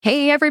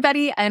Hey,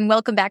 everybody, and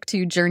welcome back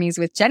to Journeys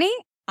with Jenny.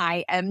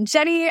 I am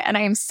Jenny, and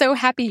I am so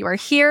happy you are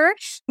here.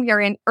 We are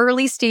in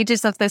early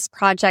stages of this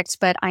project,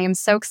 but I am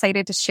so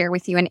excited to share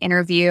with you an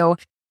interview.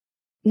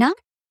 Not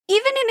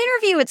even an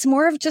interview, it's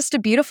more of just a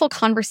beautiful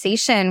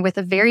conversation with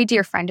a very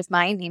dear friend of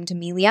mine named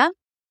Amelia.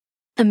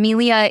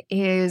 Amelia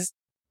is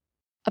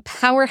a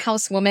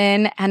powerhouse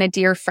woman and a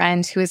dear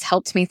friend who has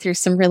helped me through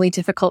some really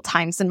difficult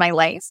times in my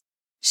life.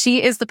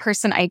 She is the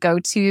person I go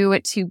to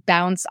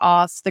bounce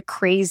off the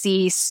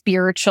crazy,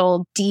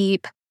 spiritual,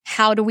 deep,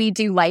 how do we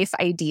do life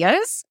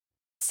ideas.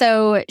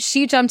 So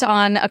she jumped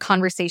on a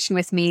conversation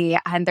with me,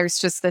 and there's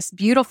just this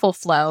beautiful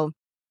flow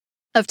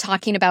of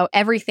talking about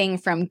everything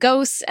from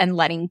ghosts and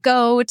letting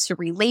go to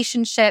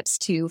relationships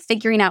to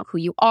figuring out who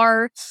you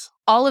are.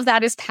 All of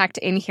that is packed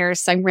in here,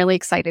 so I'm really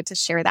excited to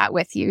share that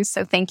with you.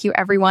 So thank you,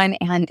 everyone,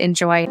 and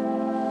enjoy.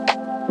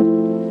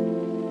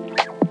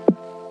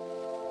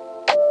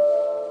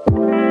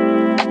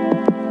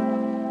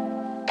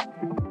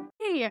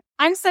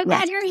 I'm so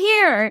glad you're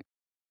here.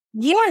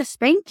 Yes,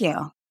 thank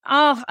you.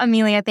 Oh,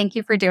 Amelia, thank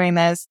you for doing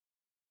this.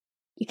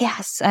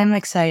 Yes, I'm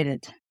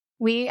excited.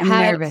 I'm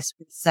nervous,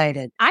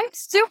 excited. I'm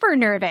super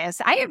nervous.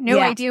 I have no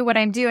idea what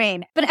I'm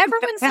doing. But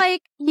everyone's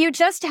like, you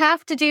just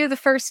have to do the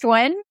first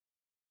one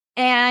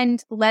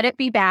and let it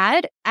be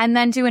bad, and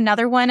then do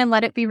another one and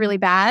let it be really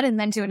bad, and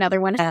then do another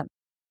one.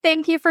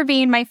 Thank you for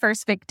being my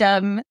first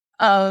victim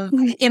of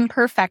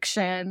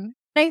imperfection.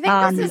 I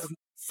think this is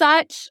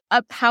such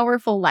a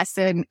powerful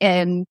lesson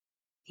in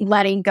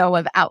letting go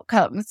of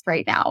outcomes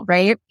right now,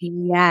 right?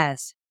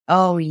 Yes.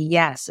 Oh,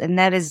 yes. And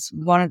that is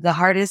one of the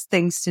hardest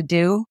things to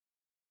do.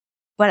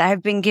 But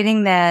I've been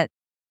getting that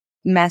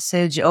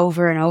message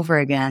over and over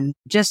again.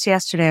 Just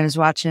yesterday, I was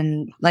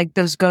watching like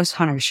those ghost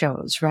hunter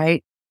shows,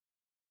 right?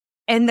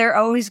 And they're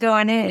always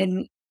going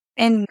in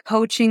and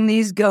coaching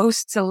these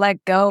ghosts to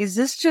let go. Is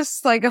this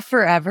just like a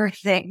forever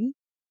thing?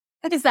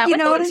 Is that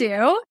what they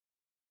do?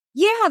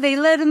 Yeah, they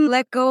let them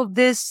let go of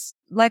this,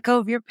 let go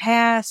of your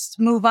past,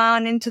 move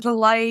on into the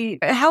light,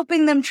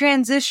 helping them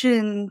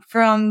transition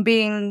from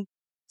being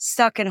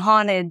stuck and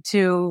haunted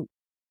to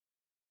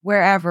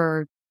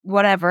wherever,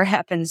 whatever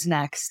happens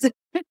next.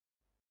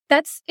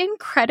 That's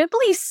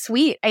incredibly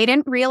sweet. I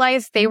didn't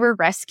realize they were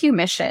rescue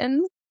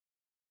missions.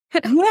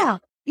 Yeah.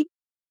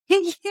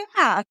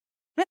 Yeah.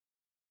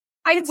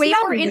 I'm way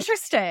more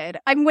interested.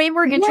 I'm way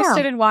more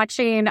interested in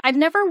watching. I've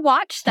never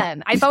watched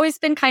them. I've always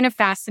been kind of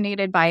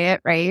fascinated by it,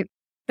 right?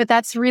 But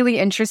that's really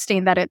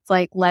interesting that it's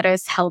like, let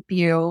us help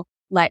you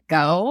let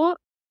go.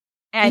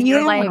 And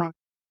you're like,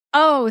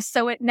 oh,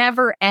 so it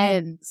never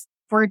ends.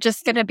 We're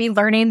just going to be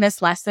learning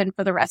this lesson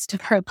for the rest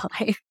of our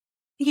life.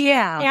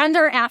 Yeah. And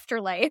our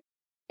afterlife.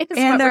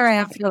 And our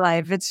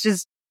afterlife. It's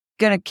just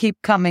going to keep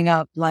coming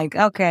up like,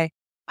 okay,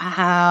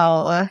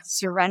 wow,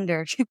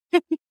 surrender.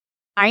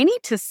 I need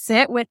to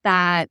sit with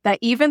that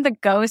even the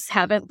ghosts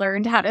haven't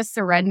learned how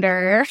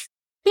to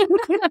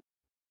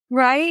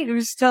right?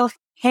 We're still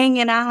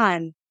hanging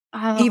on,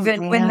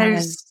 even when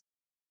there's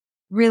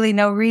really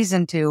no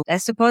reason to. I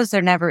suppose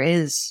there never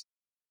is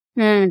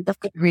the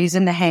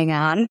reason to hang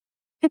on.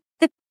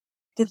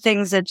 The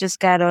things that just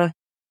gotta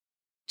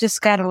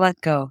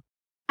let go.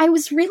 I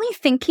was really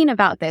thinking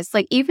about this,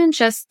 like even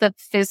just the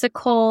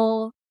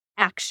physical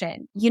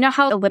action. You know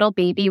how a little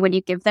baby, when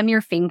you give them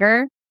your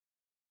finger,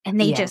 and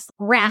they just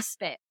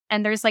grasp it.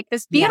 And there's like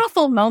this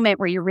beautiful moment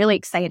where you're really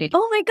excited.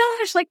 Oh my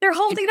gosh, like they're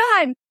holding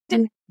on.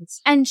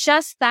 And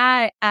just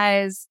that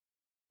as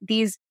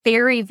these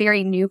very,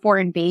 very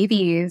newborn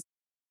babies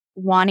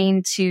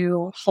wanting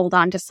to hold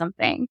on to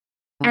something.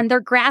 And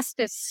their grasp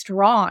is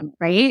strong,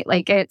 right?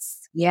 Like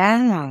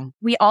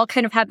we all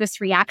kind of have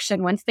this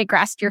reaction once they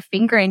grasp your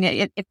finger, and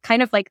it's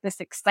kind of like this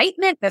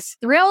excitement, this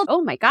thrill.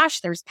 Oh my gosh,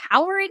 there's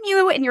power in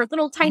you and your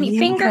little tiny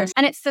fingers.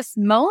 And it's this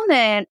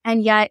moment.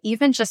 And yet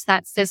even just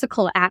that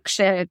physical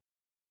action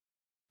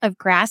of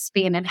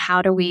grasping, and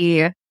how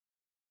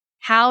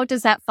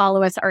does that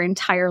follow us our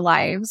entire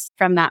lives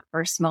from that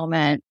first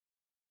moment?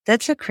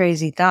 That's a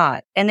crazy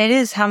thought. And it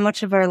is how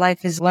much of our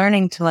life is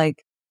learning to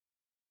like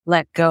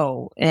let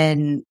go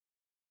and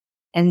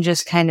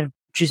just kind of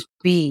just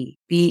be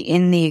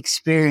in the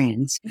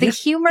experience. The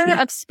humor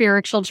of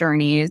spiritual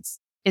journeys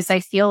is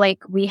I feel like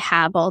we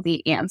have all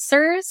the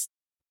answers.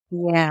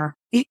 Yeah.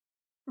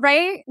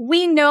 Right?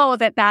 We know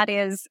that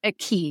is a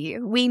key.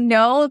 We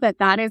know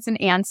that is an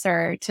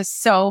answer to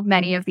so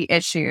many of the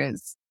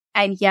issues.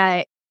 And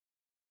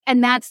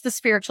that's the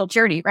spiritual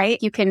journey,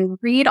 right? You can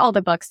read all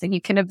the books and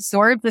you can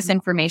absorb this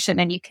information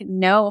and you can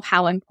know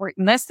how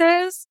important this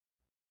is.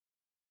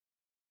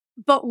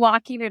 But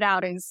walking it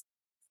out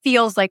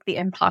feels like the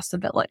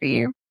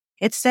impossibility.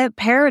 It's that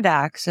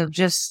paradox of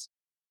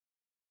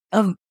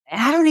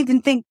I don't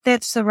even think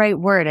that's the right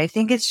word. I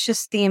think it's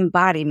just the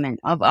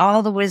embodiment of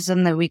all the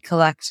wisdom that we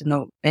collect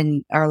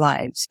in our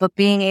lives, but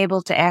being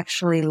able to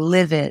actually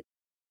live it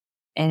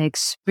and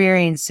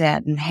experience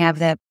that and have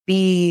that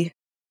be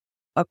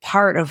a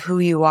part of who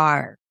you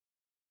are.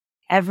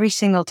 Every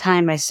single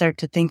time I start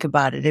to think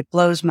about it, it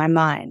blows my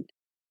mind.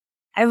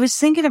 I was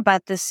thinking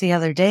about this the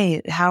other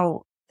day,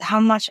 how how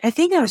much, I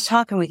think I was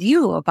talking with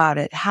you about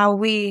it, how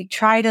we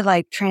try to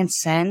like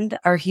transcend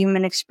our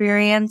human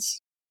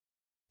experience.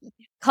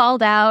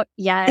 Called out.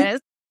 Yes.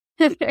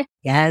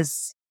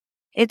 Yes.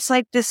 It's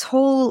like this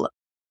whole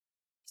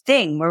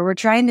thing where we're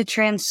trying to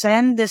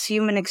transcend this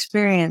human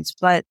experience,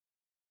 but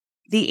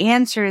the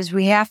answer is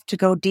we have to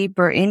go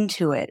deeper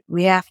into it.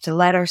 We have to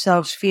let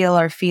ourselves feel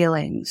our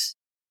feelings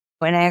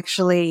and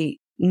actually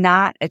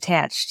not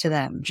attach to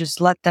them. Just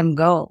let them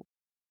go.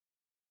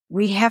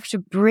 We have to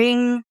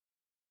bring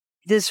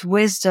this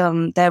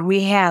wisdom that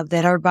we have,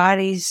 that our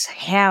bodies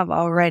have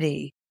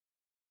already,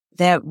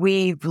 that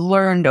we've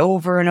learned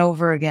over and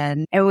over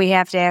again, and we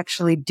have to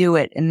actually do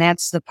it. And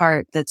that's the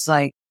part that's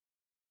like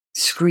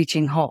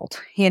screeching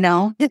halt, you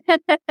know?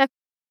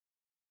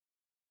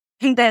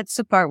 That's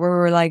the part where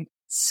we're like,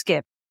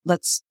 skip,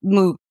 let's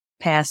move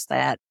past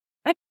that.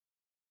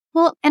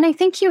 Well, and I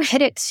think you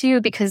hit it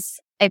too, because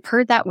I've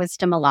heard that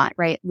wisdom a lot,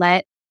 right?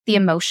 Let the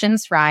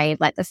emotions ride,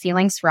 let the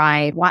feelings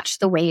ride, watch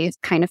the wave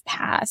kind of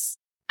pass.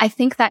 I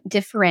think that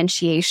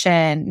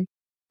differentiation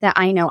that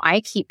I know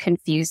I keep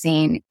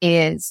confusing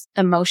is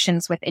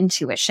emotions with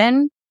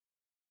intuition,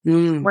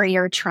 where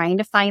you're trying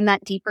to find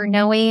that deeper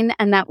knowing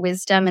and that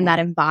wisdom and that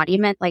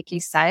embodiment, like you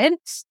said.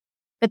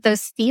 But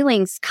those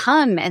feelings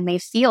come and they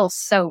feel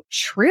so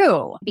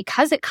true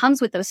because it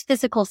comes with those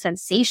physical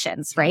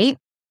sensations, right?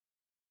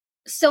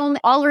 So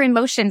all our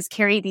emotions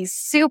carry these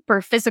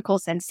super physical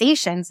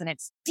sensations, and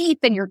it's deep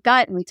in your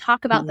gut. And we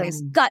talk about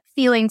those gut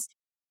feelings,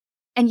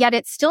 and yet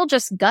it's still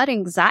just gut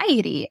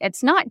anxiety.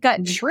 It's not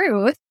gut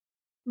truth,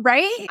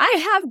 right?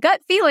 I have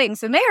gut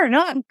feelings and they are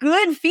not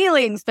good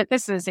feelings, but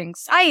this is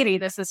anxiety.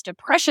 This is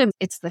depression.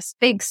 It's this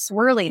big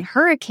swirling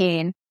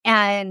hurricane.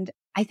 And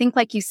I think,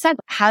 like you said,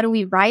 how do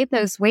we ride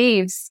those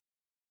waves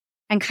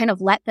and kind of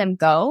let them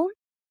go?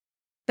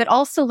 But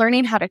also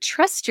learning how to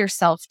trust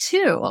yourself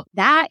too.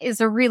 That is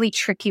a really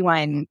tricky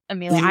one,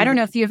 Amelia. I don't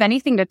know if you have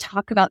anything to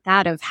talk about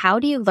that, of how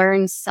do you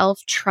learn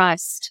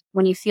self-trust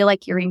when you feel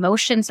like your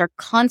emotions are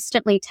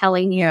constantly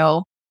telling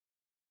you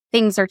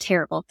things are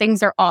terrible,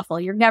 things are awful,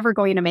 you're never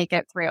going to make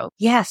it through.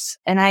 Yes.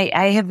 And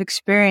I have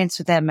experience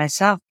with that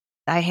myself.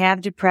 I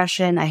have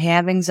depression, I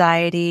have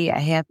anxiety, I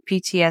have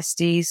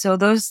PTSD. So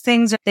those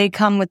things, they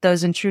come with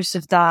those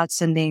intrusive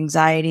thoughts and the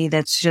anxiety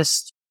that's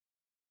just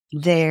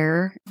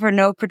there for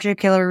no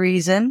particular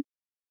reason.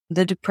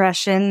 The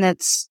depression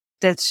that's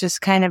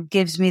just kind of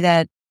gives me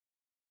that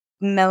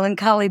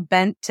melancholy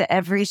bent to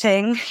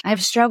everything.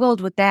 I've struggled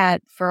with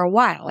that for a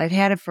while. I've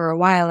had it for a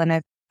while,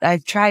 and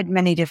I've tried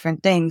many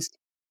different things.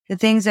 The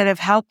things that have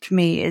helped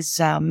me is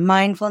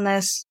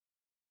mindfulness,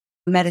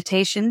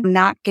 meditation,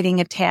 not getting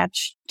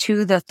attached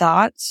to the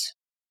thoughts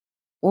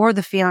or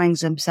the feelings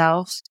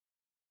themselves,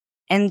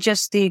 and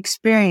just the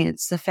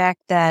experience, the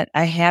fact that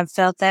I have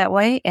felt that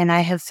way and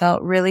I have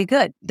felt really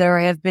good. There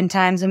have been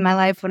times in my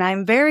life when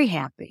I'm very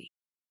happy.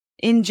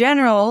 In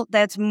general,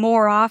 that's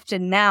more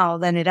often now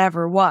than it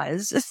ever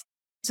was.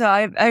 So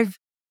I've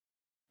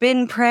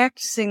been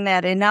practicing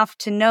that enough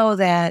to know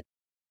that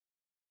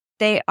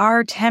they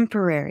are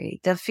temporary.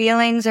 The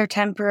feelings are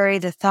temporary.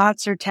 The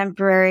thoughts are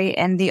temporary.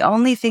 And the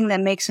only thing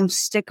that makes them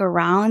stick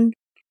around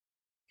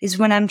is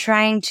when I'm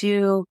trying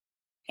to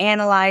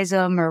analyze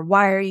them, or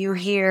why are you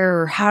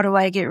here, or how do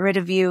I get rid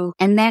of you?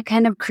 And that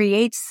kind of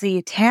creates the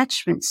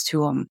attachments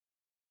to them,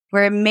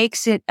 where it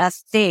makes it a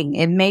thing.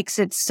 It makes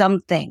it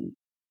something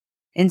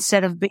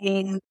instead of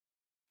being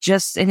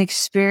just an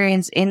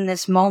experience in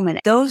this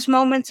moment. Those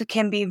moments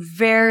can be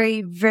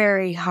very,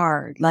 very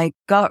hard, like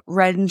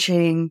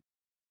gut-wrenching.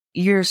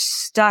 You're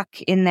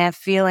stuck in that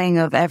feeling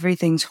of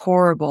everything's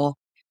horrible.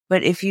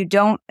 But if you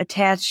don't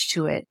attach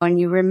to it, and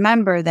you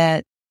remember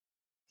that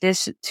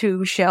this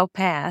too shall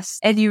pass,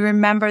 and you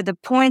remember the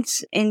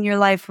points in your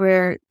life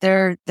where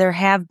there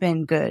have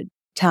been good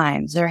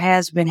times, there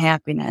has been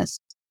happiness,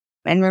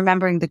 and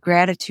remembering the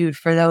gratitude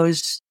for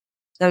those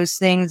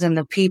things and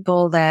the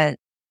people that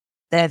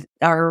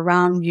are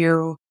around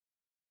you,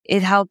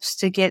 it helps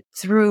to get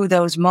through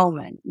those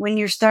moments. When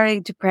you're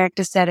starting to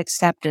practice that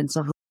acceptance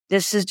of,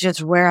 this is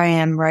just where I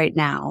am right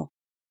now,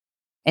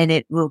 and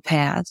it will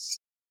pass,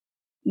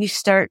 you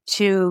start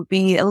to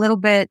be a little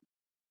bit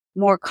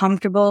more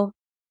comfortable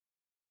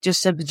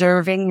just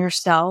observing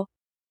yourself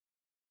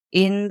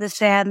in the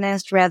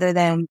sadness rather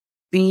than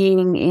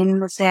being in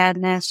the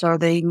sadness or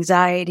the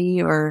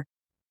anxiety or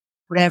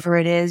whatever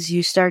it is.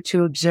 You start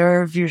to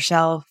observe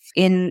yourself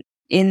in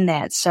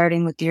that,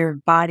 starting with your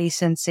body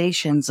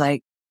sensations,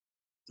 like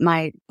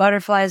my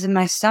butterflies in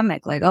my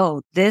stomach, like,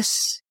 oh,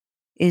 this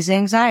is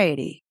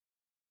anxiety.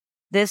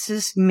 This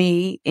is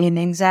me in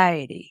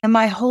anxiety. And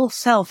my whole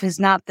self is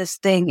not this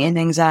thing in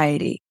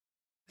anxiety,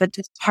 but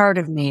this part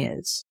of me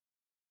is.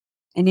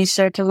 And you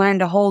start to learn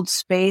to hold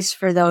space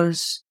for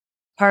those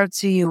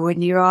parts of you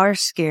when you are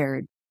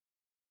scared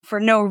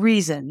for no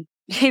reason.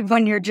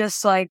 When you're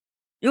just like,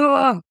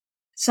 oh,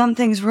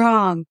 something's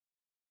wrong.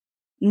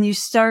 And you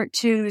start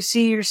to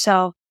see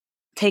yourself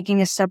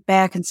taking a step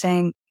back and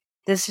saying,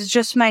 this is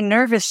just my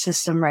nervous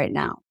system right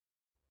now.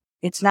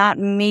 It's not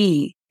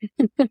me.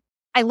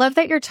 I love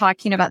that you're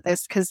talking about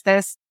this, because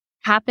this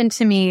happened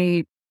to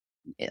me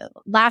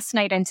last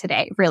night and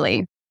today,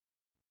 really.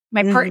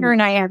 My partner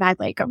and I have had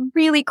like a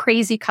really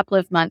crazy couple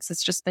of months.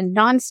 It's just been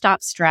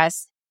nonstop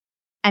stress.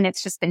 And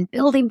it's just been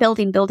building.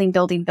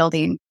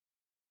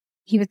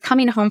 He was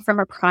coming home from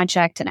a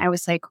project and I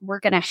was like, we're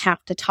going to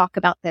have to talk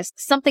about this.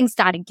 Something's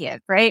got to give,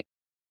 right?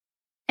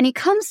 And he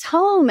comes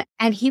home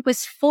and he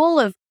was full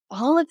of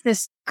all of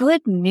this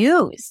good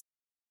news.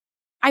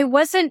 I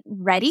wasn't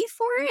ready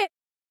for it.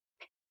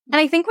 And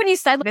I think when he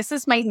said, this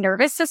is my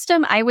nervous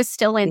system, I was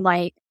still in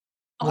like,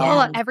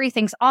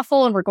 everything's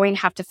awful and we're going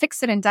to have to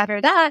fix it and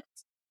da.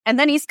 And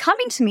then he's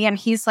coming to me and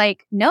he's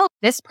like, no,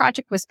 this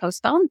project was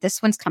postponed.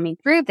 This one's coming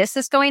through. This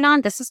is going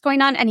on. This is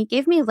going on. And he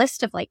gave me a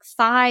list of like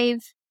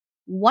 5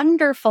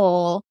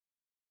 wonderful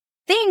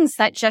things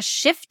that just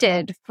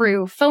shifted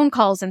through phone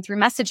calls and through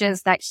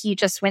messages that he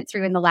just went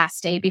through in the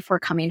last day before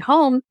coming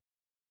home.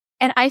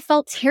 And I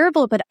felt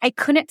terrible, but I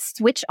couldn't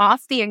switch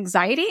off the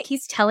anxiety.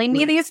 He's telling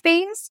me these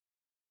things.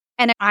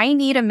 And I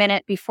need a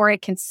minute before I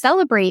can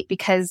celebrate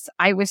because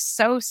I was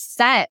so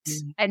set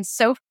and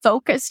so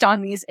focused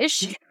on these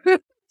issues,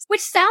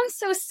 which sounds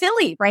so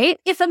silly, right?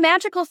 If a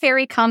magical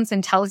fairy comes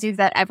and tells you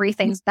that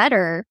everything's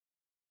better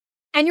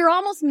and you're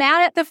almost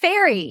mad at the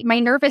fairy, my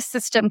nervous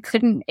system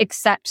couldn't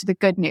accept the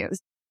good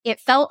news. It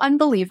felt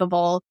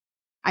unbelievable.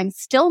 I'm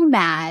still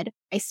mad.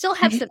 I still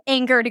have some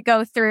anger to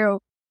go through,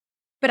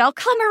 but I'll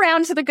come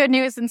around to the good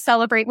news and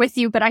celebrate with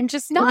you, but I'm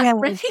just not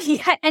ready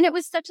yet. And it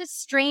was such a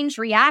strange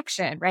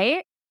reaction,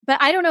 right? But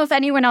I don't know if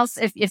anyone else,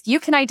 if you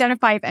can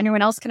identify, if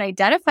anyone else can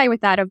identify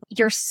with that,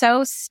 you're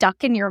so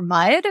stuck in your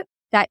mud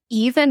that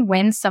even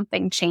when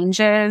something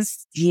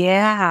changes,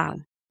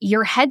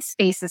 your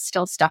headspace is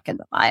still stuck in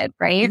the mud,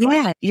 right?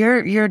 Yeah,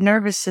 your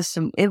nervous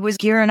system, it was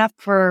gearing up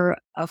for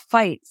a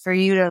fight, for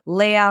you to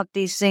lay out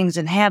these things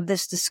and have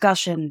this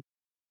discussion.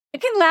 I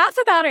can laugh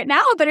about it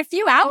now, but a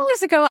few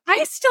hours ago,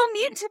 I still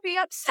need to be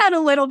upset a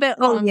little bit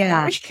longer.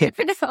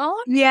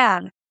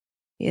 Yeah.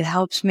 It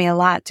helps me a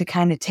lot to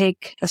kind of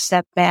take a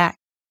step back.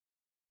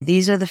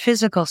 These are the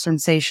physical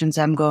sensations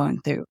I'm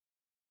going through.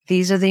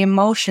 These are the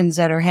emotions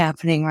that are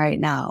happening right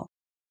now.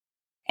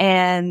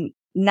 And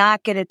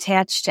not get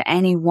attached to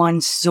any one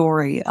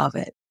story of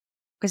it.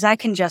 Because I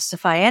can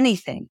justify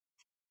anything.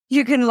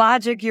 You can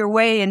logic your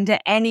way into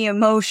any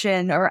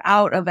emotion or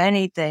out of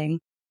anything.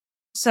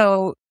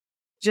 So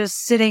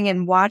just sitting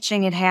and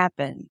watching it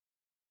happen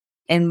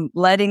and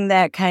letting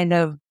that kind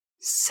of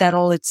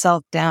settle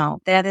itself down,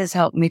 that has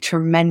helped me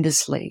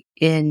tremendously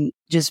in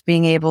just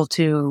being able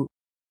to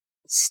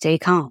stay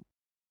calm,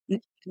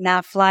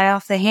 not fly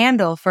off the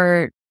handle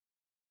for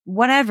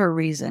whatever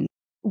reason.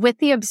 With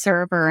the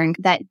observer and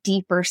that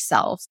deeper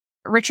self,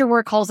 Richard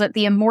Rohr calls it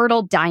the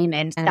immortal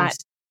diamond, that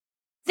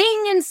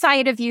thing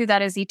inside of you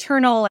that is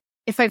eternal.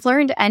 If I've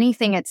learned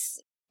anything,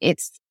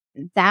 it's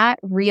that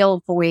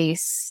real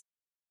voice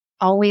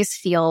always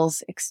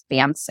feels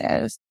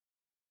expansive,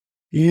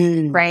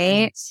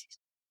 right?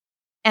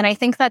 And I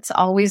think that's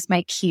always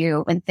my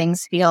cue when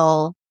things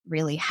feel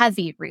really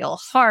heavy, real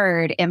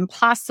hard,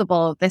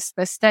 impossible, this.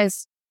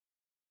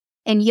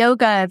 In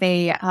yoga,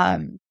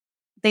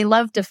 they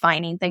love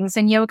defining things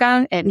in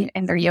yoga and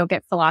their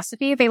yogic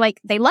philosophy.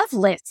 They love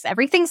lists.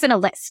 Everything's in a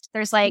list.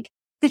 There's like,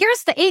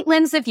 here's the 8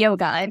 limbs of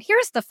yoga, and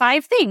here's the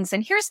 5 things,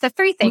 and here's the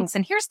 3 things,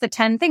 and here's the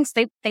 10 things.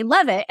 They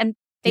love it, and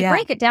they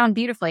break it down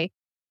beautifully.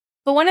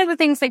 But one of the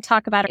things they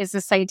talk about is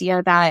this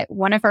idea that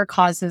one of our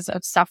causes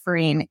of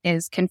suffering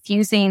is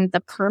confusing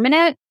the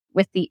permanent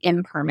with the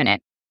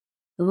impermanent.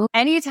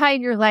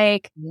 Anytime you're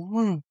like,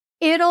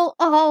 it'll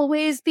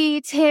always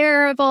be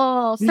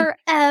terrible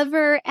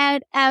forever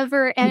and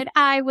ever, and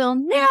I will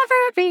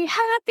never be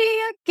happy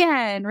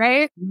again,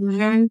 right?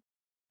 And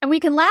we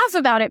can laugh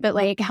about it, but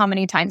like, how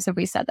many times have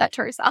we said that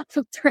to ourselves?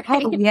 Right?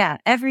 Oh, yeah.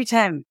 Every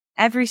time.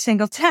 Every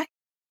single time.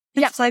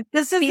 It's like,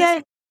 this is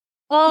it.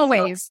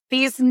 Always.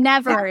 These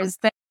nevers,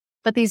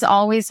 but these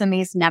always and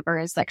these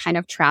nevers that kind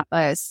of trap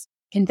us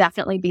can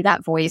definitely be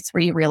that voice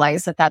where you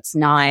realize that that's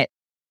not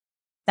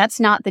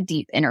the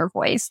deep inner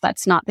voice.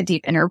 That's not the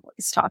deep inner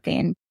voice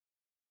talking.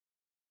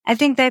 I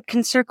think that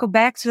can circle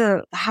back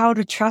to how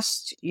to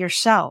trust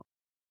yourself,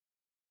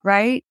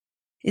 right?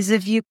 Is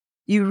if you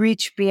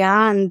reach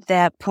beyond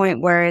that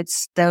point where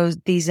it's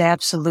these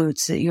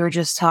absolutes that you were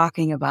just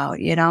talking about,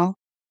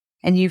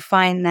 and you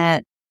find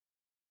that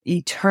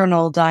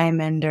eternal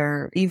diamond,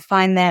 or you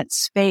find that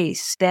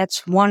space.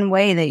 That's one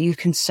way that you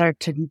can start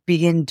to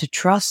begin to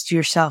trust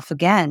yourself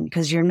again,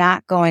 because you're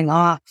not going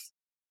off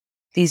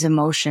these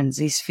emotions,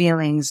 these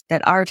feelings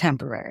that are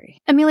temporary.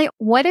 Amelia,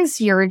 what has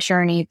your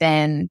journey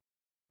been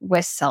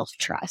with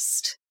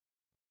self-trust?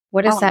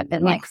 What has that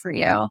been like for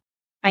you?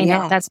 I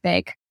know that's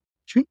big.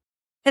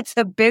 It's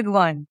a big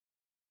one.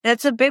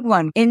 That's a big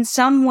one. In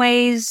some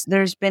ways,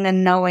 there's been a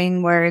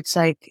knowing where it's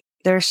like,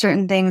 there are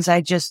certain things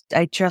I just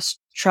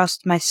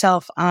trust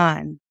myself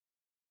on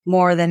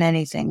more than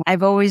anything.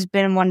 I've always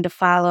been one to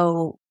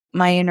follow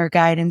my inner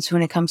guidance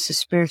when it comes to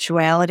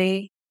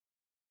spirituality.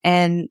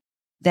 And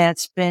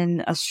that's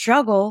been a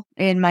struggle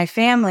in my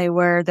family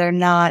where they're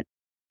not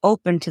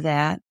open to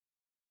that.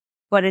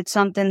 but it's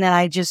something that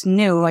I just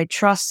knew. I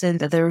trusted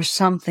that there was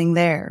something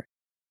there.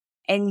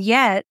 And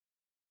yet,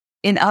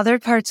 in other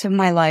parts of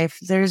my life,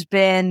 there's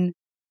been,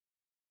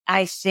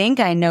 I think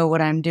I know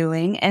what I'm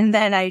doing. And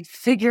then I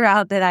figure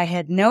out that I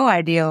had no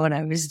idea what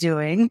I was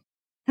doing.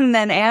 And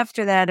then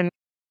after that,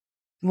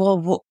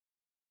 well,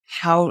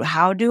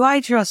 how do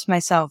I trust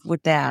myself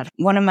with that?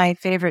 One of my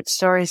favorite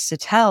stories to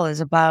tell is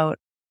about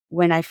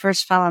when I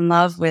first fell in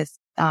love with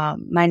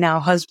my now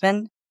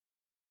husband.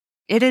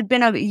 It had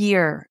been a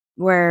year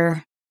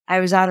where I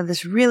was out of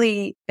this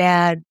really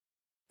bad,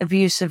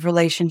 abusive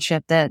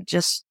relationship that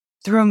just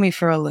threw me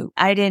for a loop.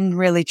 I didn't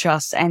really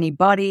trust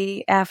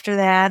anybody after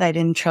that. I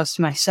didn't trust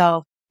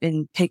myself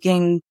in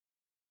picking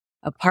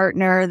a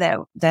partner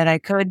that I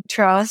could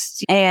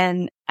trust.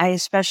 And I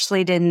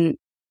especially didn't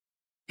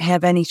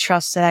have any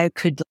trust that I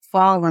could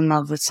fall in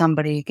love with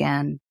somebody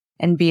again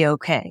and be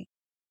okay.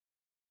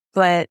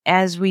 But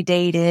as we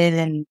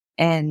dated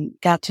and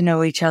got to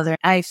know each other,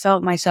 I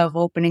felt myself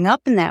opening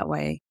up in that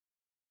way,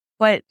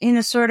 but in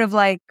a sort of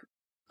like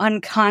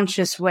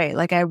unconscious way.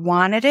 Like I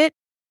wanted it,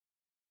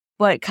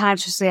 but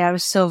consciously I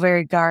was still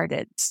very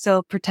guarded,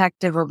 still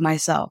protective of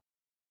myself.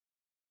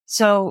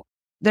 So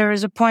there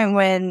was a point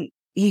when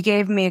he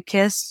gave me a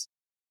kiss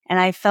and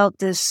I felt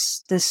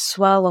this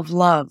swell of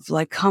love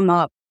like come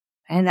up,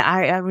 and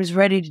I was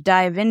ready to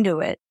dive into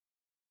it.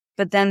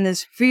 But then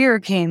this fear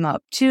came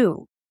up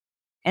too.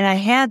 And I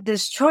had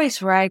this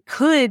choice where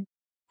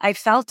I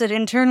felt it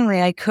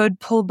internally. I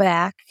could pull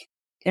back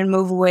and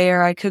move away,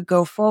 or I could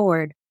go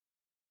forward.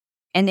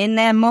 And in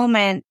that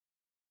moment,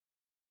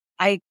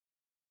 I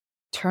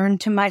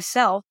turned to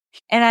myself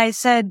and I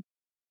said,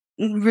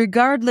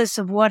 regardless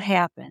of what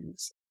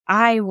happens,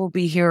 I will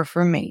be here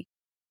for me.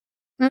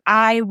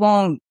 I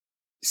won't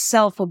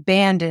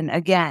self-abandon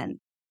again.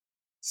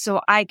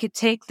 So I could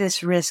take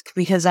this risk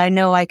because I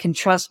know I can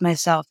trust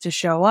myself to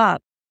show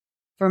up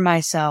for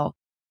myself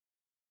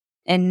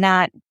and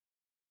not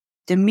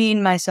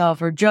demean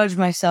myself or judge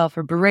myself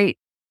or berate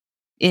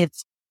if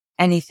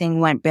anything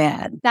went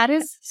bad. That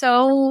is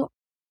so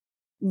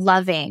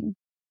loving.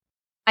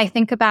 I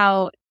think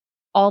about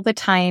all the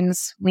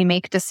times we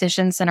make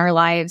decisions in our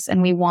lives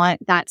and we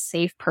want that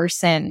safe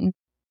person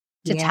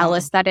to tell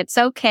us that it's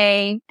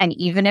okay. And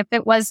even if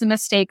it was a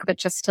mistake, but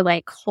just to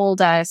like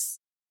hold us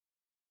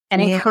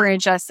and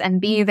encourage us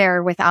and be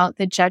there without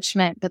the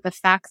judgment. But the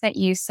fact that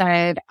you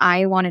said,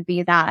 I want to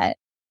be that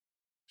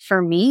for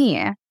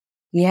me.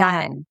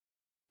 Yeah.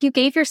 You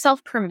gave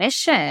yourself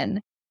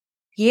permission.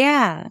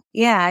 Yeah.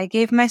 I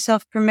gave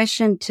myself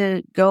permission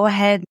to go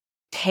ahead,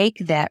 take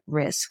that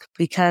risk,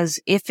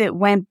 because if it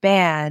went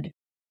bad,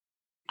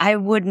 I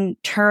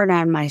wouldn't turn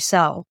on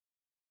myself.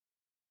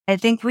 I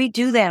think we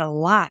do that a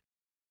lot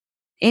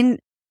in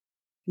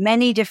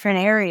many different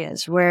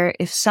areas where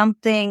if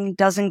something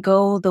doesn't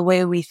go the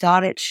way we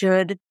thought it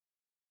should,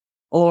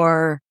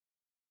 or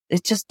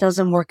it just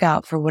doesn't work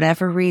out for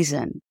whatever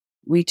reason,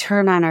 we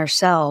turn on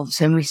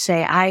ourselves and we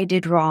say, I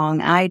did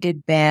wrong. I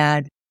did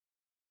bad.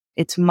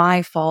 It's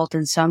my fault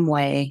in some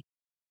way.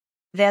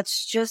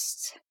 That's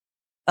just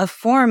a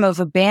form of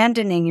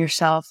abandoning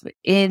yourself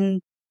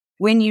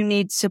when you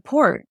need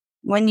support,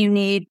 when you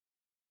need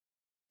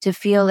to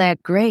feel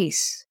that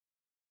grace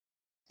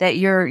that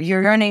you're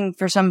yearning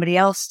for somebody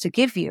else to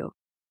give you,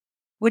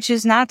 which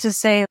is not to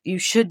say you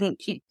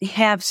shouldn't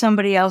have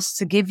somebody else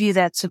to give you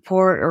that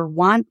support or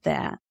want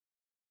that.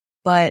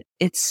 But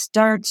it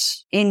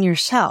starts in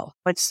yourself.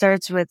 It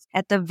starts with,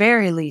 at the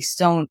very least,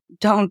 don't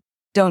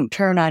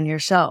turn on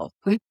yourself.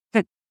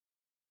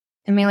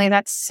 Amelia,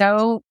 that's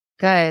so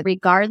good.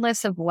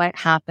 Regardless of what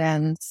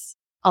happens,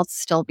 I'll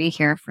still be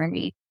here for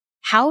me.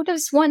 How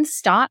does one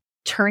stop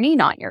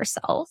turning on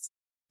yourself?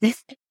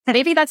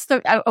 Maybe that's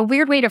a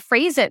weird way to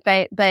phrase it,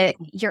 but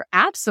you're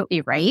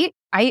absolutely right.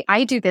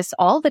 I do this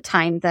all the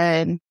time.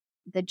 The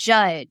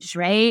judge,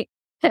 right?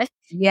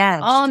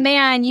 Yes. Oh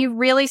man, you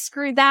really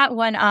screwed that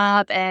one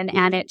up.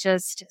 And it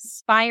just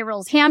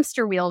spirals,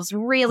 hamster wheels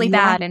really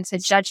bad into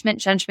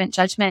judgment.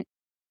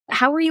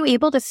 How were you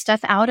able to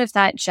step out of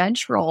that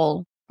judge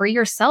role for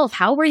yourself?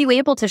 How were you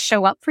able to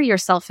show up for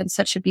yourself in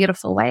such a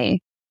beautiful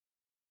way?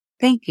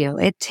 Thank you.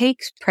 It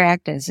takes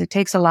practice. It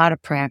takes a lot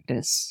of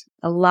practice.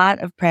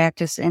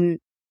 And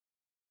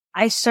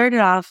I started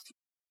off,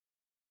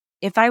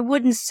 if I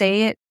wouldn't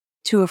say it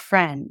to a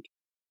friend,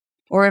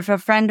 or if a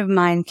friend of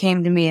mine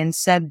came to me and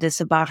said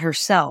this about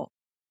herself,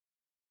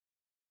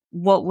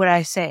 what would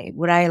I say?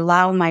 Would I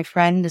allow my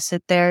friend to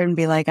sit there and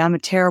be like, I'm a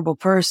terrible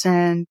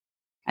person,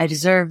 I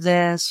deserve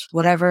this,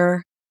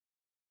 whatever,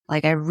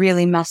 like I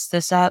really messed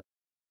this up?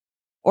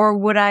 Or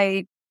would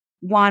I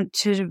want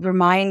to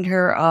remind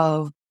her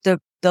of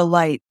the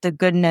light, the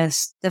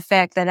goodness, the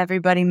fact that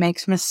everybody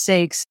makes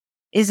mistakes?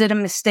 Is it a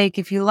mistake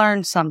if you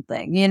learn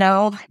something?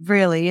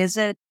 Really, is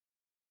it?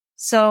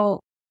 So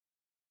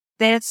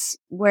that's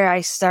where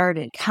I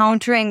started,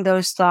 countering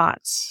those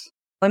thoughts,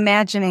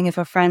 imagining if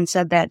a friend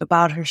said that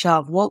about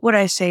herself, what would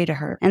I say to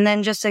her? And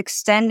then just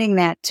extending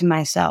that to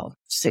myself,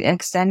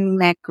 extending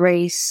that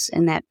grace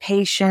and that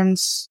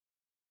patience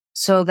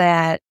so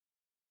that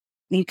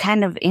you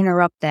kind of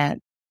interrupt that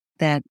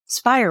that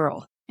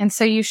spiral. And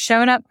so you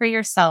showed up for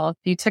yourself.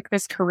 You took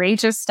this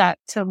courageous step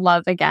to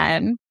love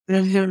again,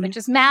 which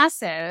is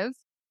massive.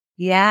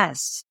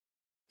 Yes.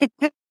 It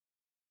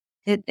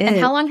is. And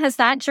how long has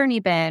that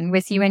journey been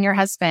with you and your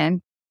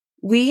husband?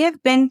 We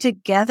have been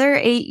together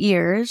 8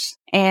 years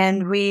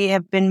and we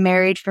have been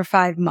married for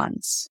 5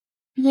 months.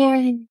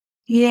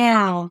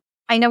 Yeah.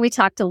 I know we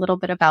talked a little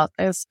bit about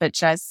this, but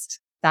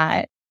just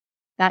that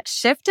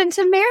shift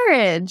into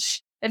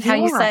marriage and how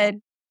you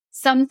said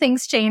some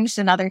things changed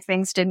and other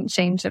things didn't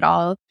change at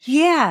all.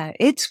 Yeah.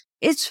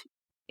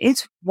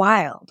 It's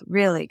wild,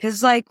 really.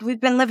 Cause like we've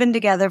been living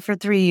together for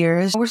 3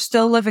 years. We're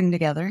still living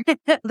together.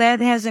 That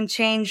hasn't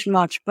changed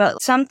much,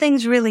 but some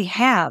things really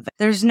have.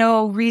 There's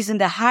no reason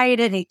to hide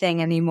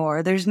anything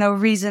anymore. There's no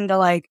reason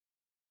to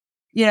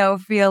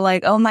feel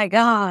like, oh my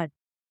God,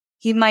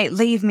 he might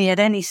leave me at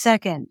any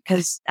second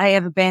because I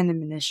have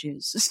abandonment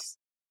issues.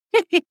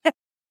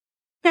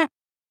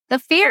 The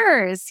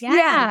fears.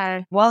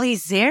 Yeah. Well,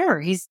 he's there.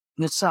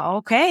 It's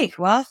okay.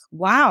 Well,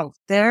 wow,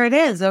 there it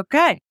is.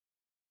 Okay.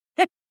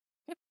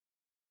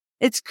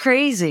 It's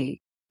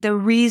crazy. The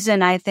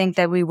reason I think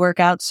that we work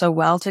out so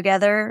well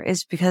together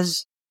is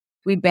because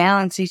we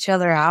balance each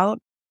other out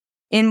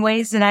in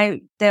ways that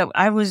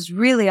I was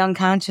really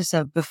unconscious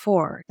of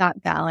before.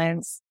 That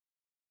balance.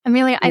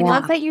 Amelia, I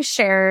love that you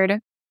shared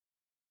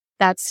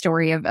that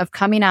story of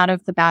coming out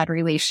of the bad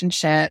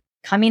relationship,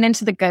 coming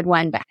into the good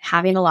one, but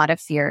having a lot of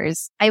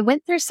fears. I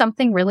went through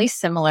something really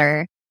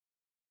similar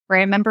where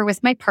I remember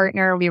with my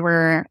partner, we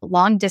were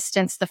long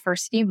distance the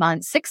first few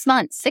months, 6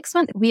 months.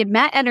 We had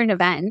met at an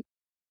event.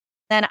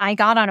 Then I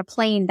got on a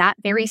plane that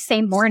very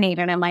same morning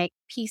and I'm like,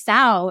 peace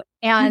out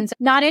and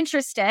not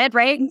interested,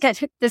 right?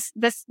 This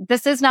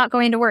is not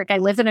going to work. I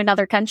lived in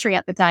another country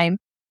at the time.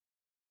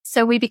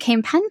 So we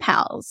became pen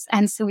pals.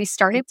 And so we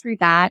started through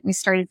that. We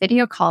started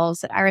video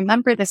calls. I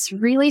remember this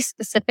really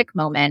specific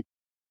moment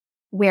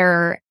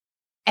where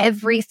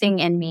everything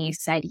in me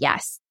said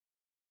yes.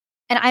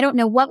 And I don't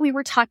know what we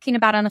were talking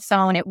about on the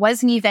phone. It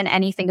wasn't even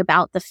anything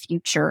about the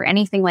future or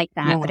anything like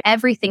that. But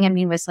everything in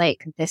me was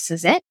like, this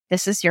is it.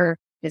 This is your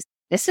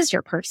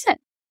person.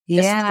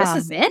 This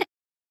is it.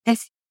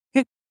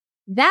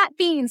 That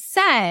being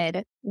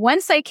said,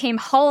 once I came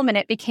home and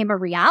it became a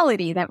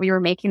reality that we were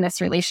making this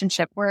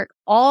relationship work,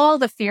 all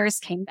the fears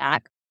came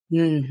back.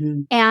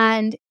 Mm-hmm.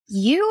 And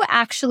you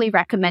actually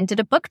recommended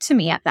a book to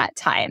me at that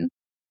time.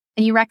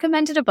 And you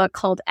recommended a book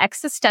called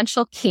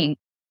Existential Kink.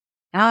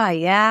 Ah,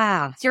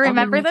 yeah. Do you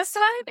remember this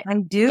one?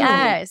 I do.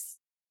 Yes.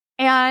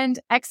 And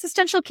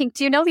Existential Kink,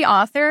 do you know the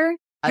author?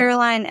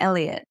 Caroline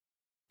Elliott,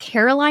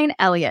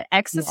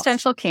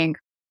 Existential Kink.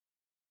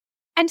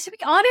 And to be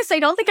honest, I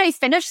don't think I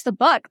finished the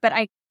book, but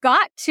I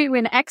got to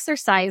an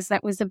exercise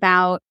that was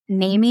about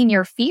naming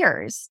your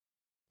fears,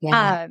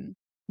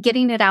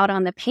 getting it out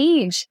on the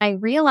page. I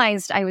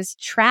realized I was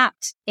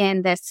trapped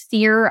in this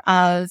fear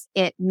of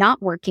it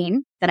not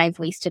working, that I've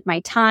wasted my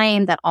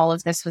time, that all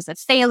of this was a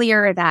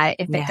failure, that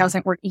if it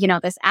doesn't work,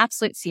 this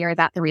absolute fear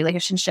that the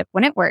relationship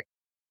wouldn't work.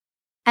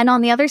 And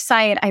on the other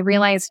side, I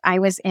realized I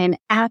was in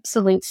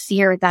absolute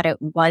fear that it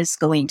was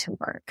going to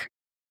work.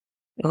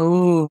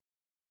 Oh,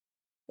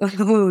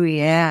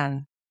 yeah.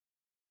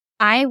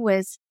 I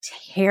was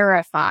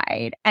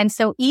terrified. And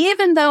so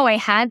even though I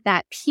had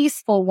that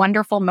peaceful,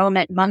 wonderful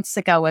moment months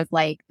ago of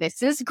like,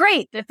 this is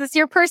great, this is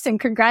your person,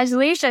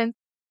 congratulations.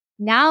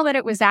 Now that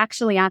it was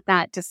actually at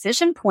that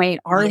decision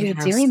point, are we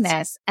doing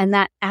this? And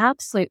that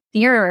absolute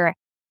fear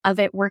of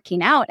it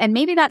working out. And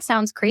maybe that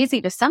sounds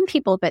crazy to some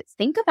people, but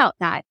think about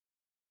that.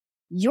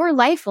 Your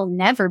life will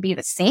never be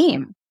the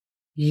same.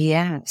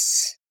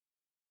 Yes.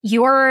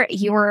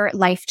 Your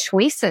life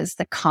choices,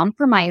 the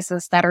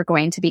compromises that are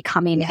going to be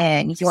coming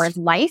in, your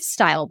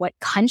lifestyle, what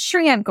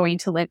country I'm going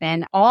to live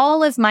in,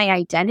 all of my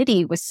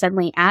identity was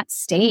suddenly at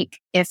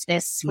stake if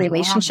this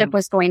relationship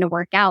was going to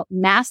work out.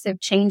 Massive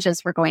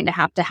changes were going to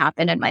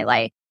happen in my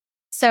life.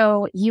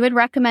 So you had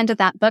recommended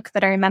that book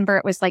that I remember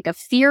it was like a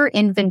fear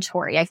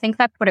inventory. I think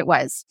that's what it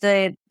was.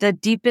 The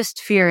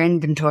deepest fear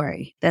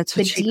inventory. That's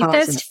what she calls it.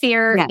 The deepest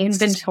fear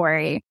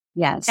inventory.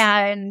 Yes.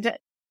 And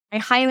I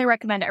highly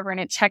recommend everyone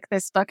to check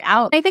this book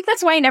out. I think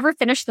that's why I never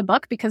finished the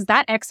book, because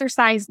that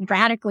exercise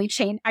radically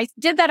changed. I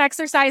did that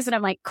exercise and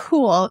I'm like,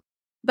 cool.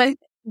 But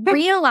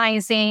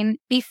realizing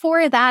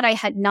before that, I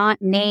had not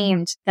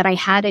named that I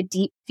had a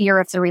deep fear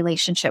of the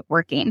relationship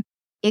working.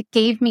 It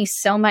gave me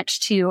so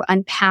much to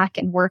unpack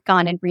and work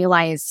on and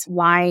realize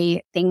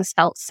why things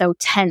felt so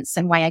tense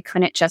and why I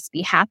couldn't just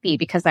be happy,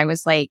 because I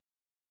was like,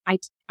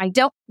 I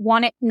don't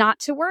want it not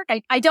to work.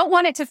 I don't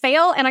want it to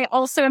fail. And I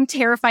also am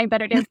terrified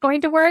that it is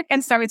going to work.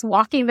 And so it's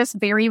walking this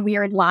very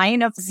weird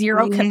line of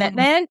zero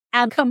commitment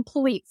and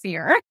complete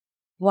fear.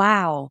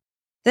 Wow.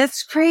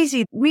 That's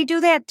crazy. We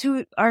do that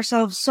to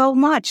ourselves so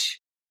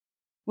much,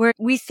 where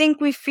we think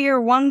we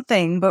fear one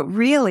thing, but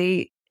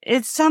really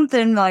it's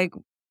something like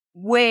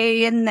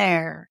way in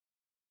there.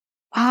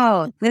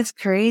 Wow. That's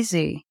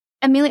crazy.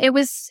 Amelia,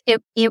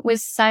 it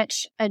was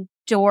such a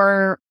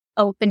door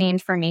opening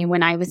for me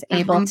when I was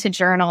able to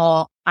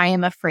journal, I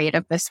am afraid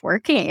of this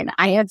working.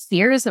 I have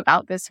fears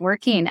about this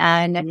working.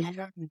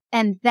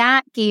 And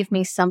that gave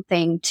me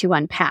something to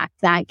unpack.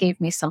 That gave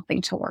me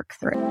something to work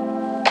through.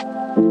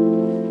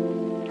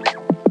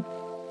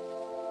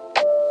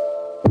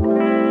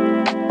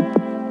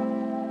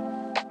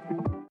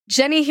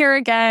 Jenny here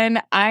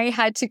again. I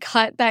had to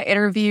cut that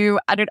interview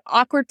at an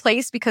awkward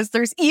place because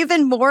there's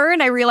even more,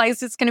 and I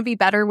realized it's going to be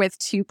better with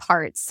 2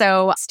 parts.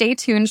 So stay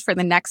tuned for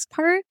the next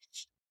part.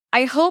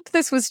 I hope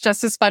this was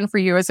just as fun for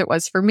you as it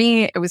was for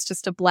me. It was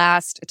just a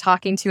blast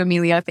talking to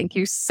Amelia. Thank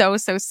you so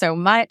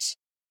much.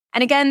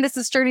 And again, this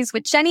is Journeys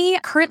with Jenny.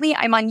 Currently,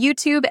 I'm on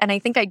YouTube, and I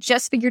think I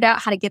just figured out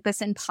how to get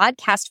this in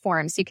podcast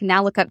form. So you can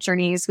now look up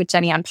Journeys with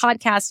Jenny on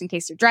podcast in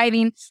case you're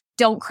driving.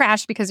 Don't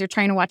crash because you're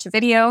trying to watch a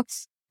video.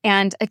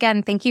 And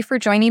again, thank you for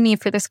joining me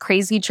for this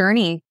crazy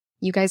journey.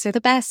 You guys are the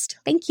best.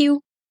 Thank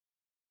you.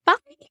 Bye.